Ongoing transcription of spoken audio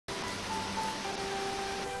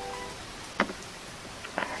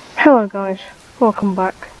Hello guys, welcome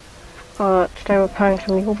back. Today we're playing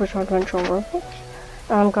some YBA adventure on Roblox.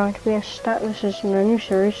 I'm going to be this is in a new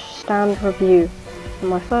series, Stand Review. And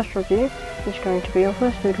my first review is going to be our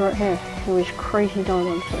first dude right here, who is Crazy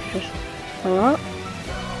Diamond. Let's just bring him up.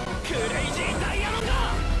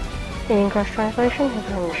 In English translation, his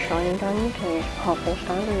name is Shining Diamond, and he's purple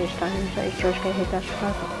standard. His diamonds that he's just getting his best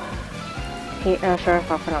purple. Sorry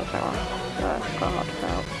if I pronounced that wrong. It's quite hard to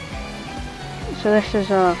pronounce. So this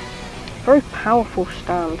is a very powerful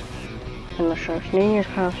stand in the show. It's Nina's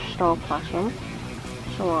kind of star platinum.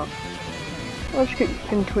 So let's get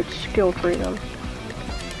into its skill tree then.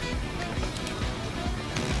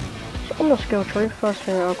 So on the skill tree, first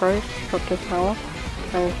thing it upgrades destructive power,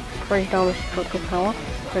 and Crazy Diamond's destructive power.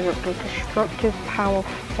 Brings up to destructive power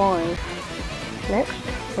 5. Next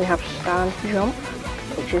we have stand jump,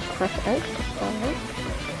 which is press X to stand up.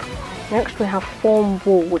 Next we have form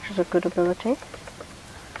wall, which is a good ability.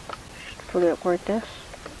 Just fully upgrade this.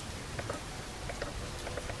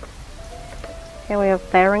 Here we have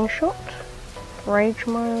bearing shot, rage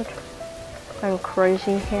mode, and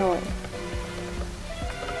crazy healing.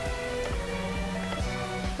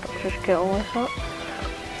 Let's just get all this up.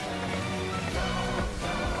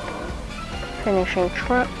 Finishing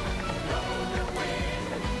trap.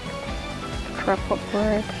 Trap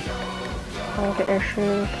upgrades. Target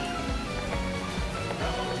issues.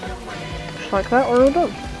 Just like that, we're all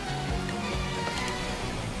done.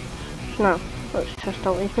 So now, let's test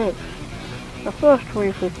out these moves. The first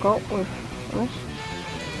move we've got with this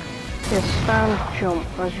is stand jump.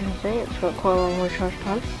 As you can see, it's got quite a long recharge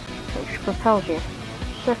time, which propels you.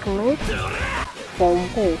 Second move, form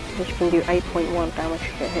wall, which can do 8.1 damage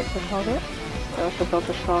if it hits the target. It also builds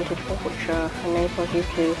a slanted wall, which enables you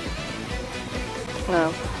to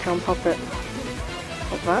jump up it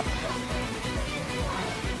like that.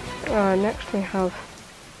 Next we have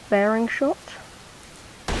bearing shot,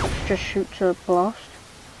 which just shoots a blast.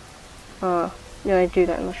 Yeah, they do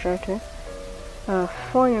that in the show too.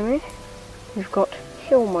 Finally, we've got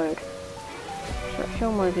heal mode. So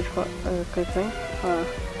heal mode is quite a good thing.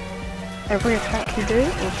 Every attack you do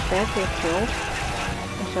instead is healed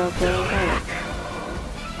instead of doing damage.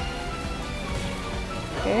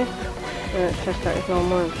 Here, let's test out his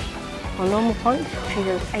normal moves. On normal punch, she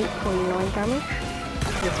does 8.9 damage.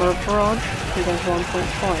 And for a barrage, he does 1.5.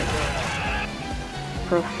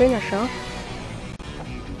 For a finisher,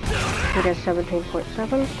 he does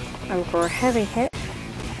 17.7, and for a heavy hit,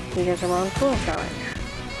 he does around 12 damage.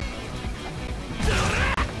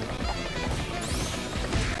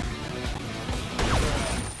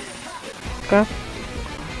 Okay,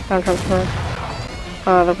 now transfer.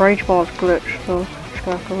 The rage bar is glitched, so I'm just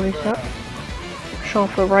gonna have to reset. Show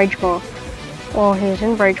off the rage bar. While he's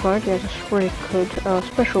in rage mode, he has this really good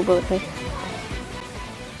special ability.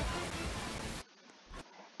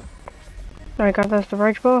 There we go, there's the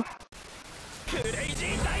rage bar.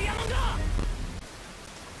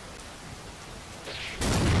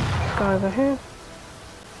 Go over here.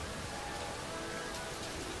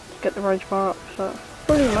 Get the rage bar up, so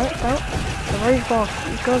pretty maxed out. The rage bar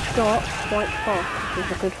does go up quite fast, which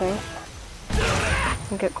is a good thing.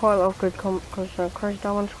 You get quite a lot of good because Crazy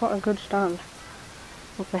Diamond's quite a good stand.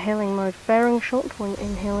 With the healing mode, bearing shot when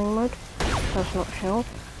in healing mode does not heal,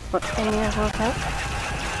 but any other attack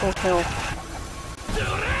will heal.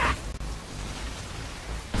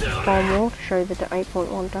 Form wall to show you the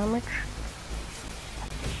 8.1 damage.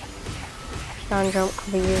 Stand jump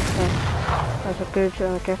can be used as a good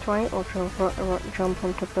getaway or to jump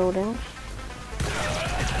onto buildings.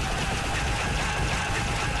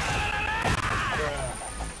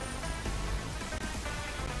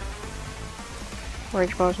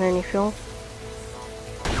 Rage bar's nearly full.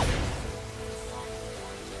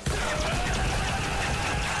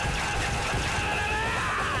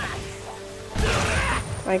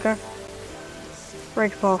 There you go.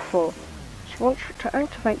 Rage bar full. So once to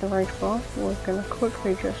activate the rage bar, we're gonna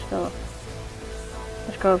quickly just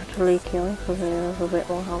let's go over to Leaky Eye because he has a bit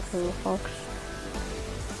more health than the fox.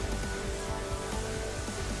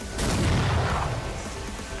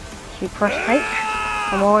 So you press H,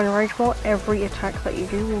 and while in rage bar, every attack that you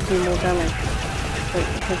do will do more damage. So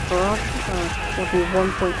his barrage will do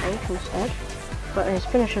 1.8 instead, but his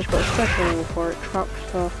finisher's got a special move for it,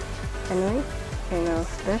 traps the enemy in this,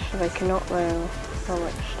 so they cannot, they're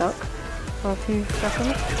like stuck for a few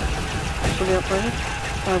seconds. This will be upgraded,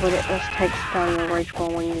 but it just takes down your rage bar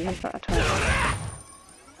when you use that attack.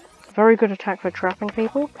 Very good attack for trapping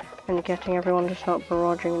people and getting everyone to start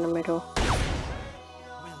barraging in the middle.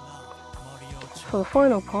 For the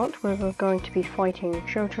final part, we're going to be fighting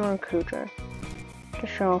Jotaro Kujo to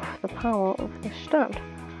show off the power of this stand.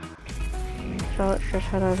 So let's just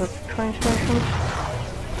head over to the train station.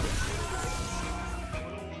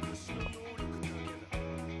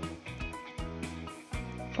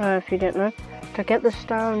 If you didn't know, to get the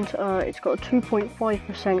stand, it's got a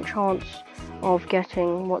 2.5% chance of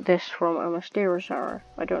getting this from a mysterious arrow.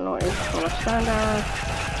 I don't know what it is from a stand arrow,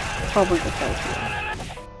 probably the same thing.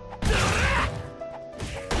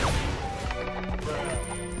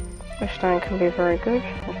 This stand can be very good.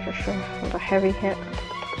 Let's just show with a heavy hit.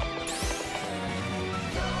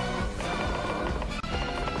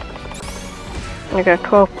 I go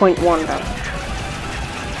 12.1 damage.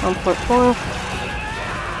 1.5.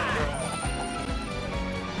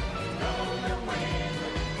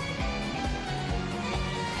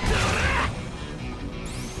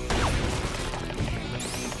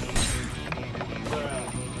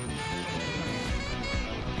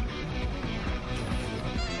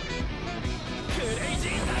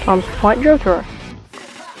 Time to fight Jotaro.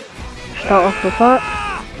 Start off with that.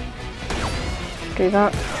 Do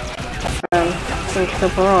that. And into the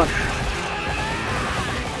barrage.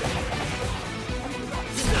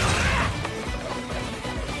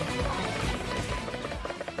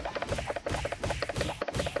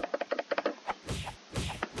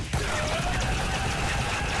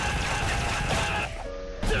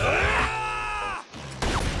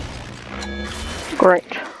 Great.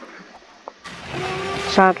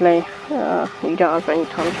 Sadly, you don't have any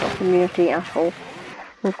time for immunity at all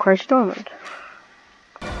with Crazy Diamond.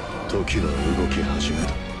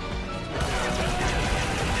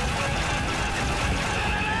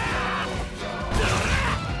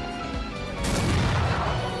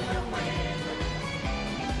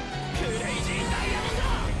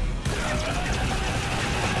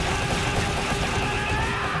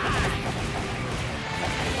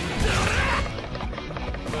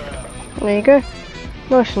 There you go.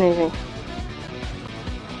 Nice and easy.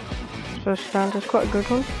 So stand is quite a good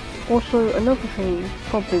one. Also, another thing you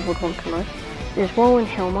probably would want to know is while in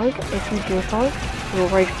hell mode, if you do fight, your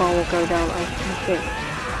rage bar will go down as you can see.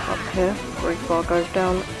 Up here, rage bar goes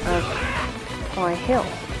down as high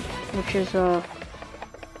health, which is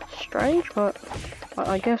strange, but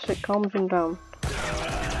I guess it calms him down.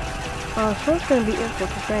 So that's going to be it for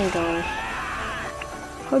today, guys.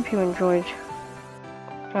 Hope you enjoyed.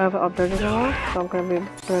 I haven't uploaded in a while, so I'm going to be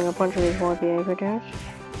doing a bunch of these YBA videos.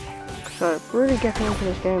 So, really getting into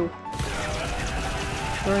this game.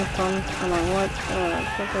 Very fun, and I like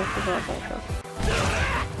adventure.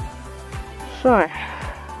 So,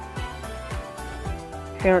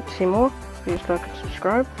 if you want to see more, please like and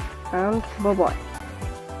subscribe, and bye bye.